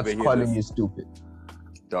there and starts calling this. you stupid.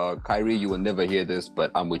 Dog, Kyrie, you will never hear this,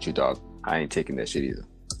 but I'm with you, dog. I ain't taking that shit either.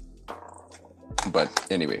 But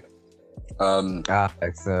anyway,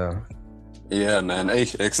 XL. Yeah, man. Hey,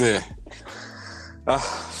 XL.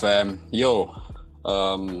 Fam, yo,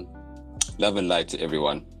 love and light to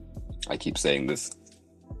everyone. I keep saying this.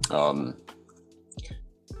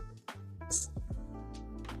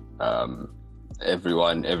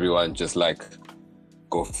 Everyone, just like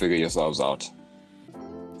go figure yourselves out.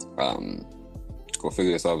 Go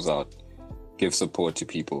figure yourselves out. Give support to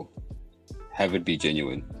people. Have it be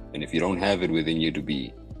genuine. And if you don't have it within you to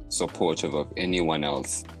be supportive of anyone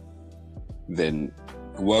else, then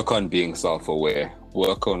work on being self-aware.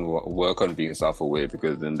 Work on being self-aware,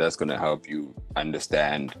 because then that's going to help you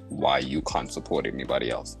understand why you can't support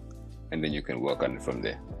anybody else, and then you can work on it from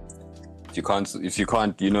there. If you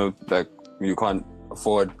can't, you can't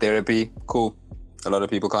afford therapy, cool. A lot of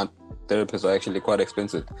people can't. Therapists are actually quite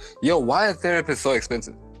expensive. Yo, why are therapists so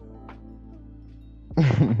expensive?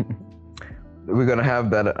 We're gonna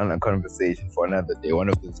have that on a conversation for another day. One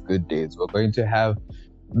of those good days. We're going to have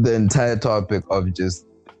the entire topic of just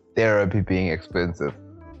therapy being expensive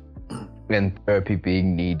and therapy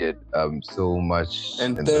being needed so much.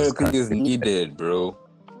 And therapy is needed, bro.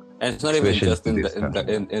 And it's not even just in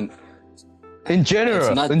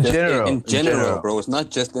general, bro. It's not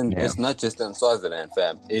just in Swaziland,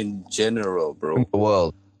 fam. In general, bro. In the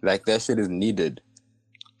world, like that shit is needed.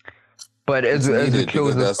 But as we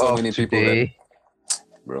close this so off today,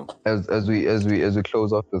 bro. As we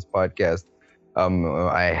close off this podcast,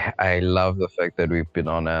 I love the fact that we've been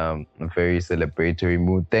on a very celebratory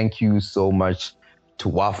mood. Thank you so much to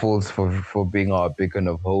Waffles for being our beacon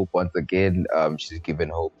of hope once again. She's given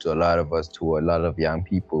hope to a lot of us, to a lot of young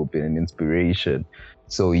people, been an inspiration.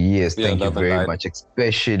 So yes, thank you very much,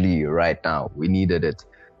 especially right now. We needed it.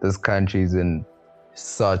 This country is in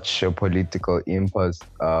such a political impasse.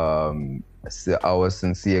 Our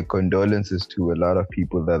sincere condolences to a lot of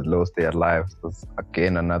people that lost their lives.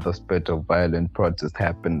 Again, another spate of violent protest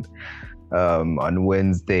happened on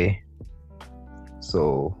Wednesday.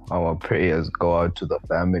 So our prayers go out to the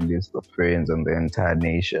families, the friends, and the entire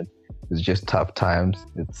nation. It's just tough times.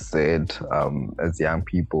 It's sad. As young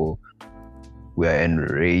people, we are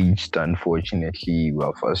enraged, unfortunately. We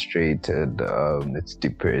are frustrated. It's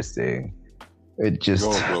depressing. It just,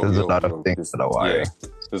 there's a lot of things that are worrying. Yeah,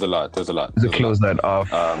 there's a lot. To close that off.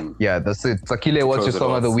 Yeah, that's it. Sakhile, what's your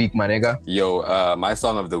song of the week, my nigga? Yo, my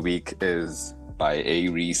song of the week is by A.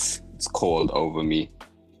 Reese. It's called Over Me.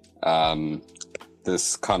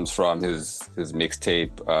 This comes from his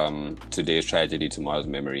mixtape, Today's Tragedy, Tomorrow's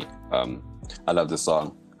Memory. I love this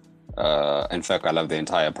song. In fact, I love the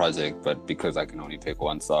entire project, but because I can only pick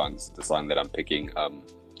one song, it's the song that I'm picking.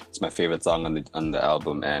 It's my favorite song on the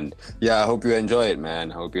album, and yeah, I hope you enjoy it,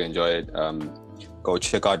 man. I hope you enjoy it. Go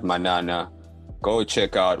check out Manana. Go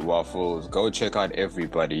check out Waffles. Go check out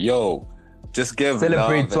everybody. Yo, just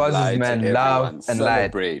celebrate love and light, man. Love and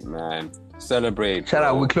celebrate, man. Celebrate. Shout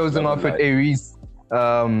out. We're closing off with Aries.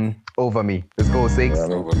 Over Me. Let's go, 6.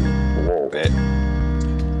 Over Me. Whoa. Bet.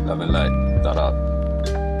 Love and light. Shout out.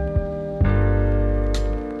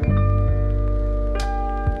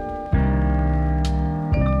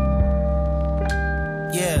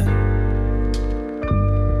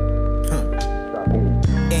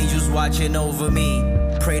 Angels watching over me.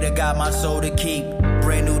 Pray to God my soul to keep.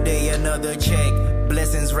 Brand new day, another check.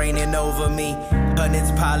 Blessings raining over me.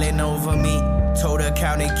 Hundreds piling over me. Told her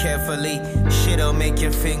count it carefully. Shit'll make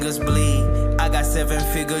your fingers bleed. I got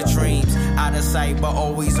 7-figure dreams. Out of sight but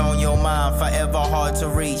always on your mind. Forever hard to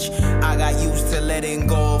reach. I got used to letting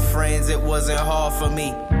go of friends. It wasn't hard for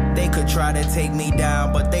me. They could try to take me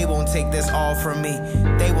down, but they won't take this all from me.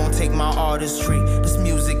 They won't take my artistry. This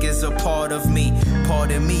music is a part of me.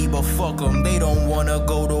 Pardon me, but fuck them. They don't wanna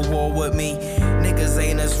go to war with me. Niggas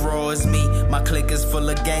ain't as raw as me. My clique is full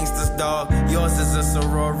of gangsters, dog. Yours is a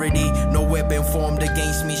sorority. No weapon formed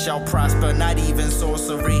against me shall prosper, not even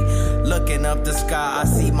sorcery. Looking up the sky, I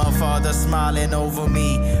see my father smiling over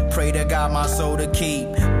me. Pray to God my soul to keep.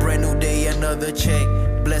 Brand new day, another check.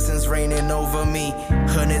 Blessings raining over me.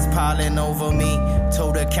 Hundreds piling over me.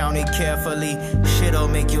 Told her count it carefully. Shit'll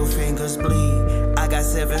make your fingers bleed. I got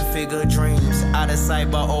 7-figure dreams. Out of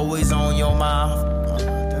sight but always on your mouth.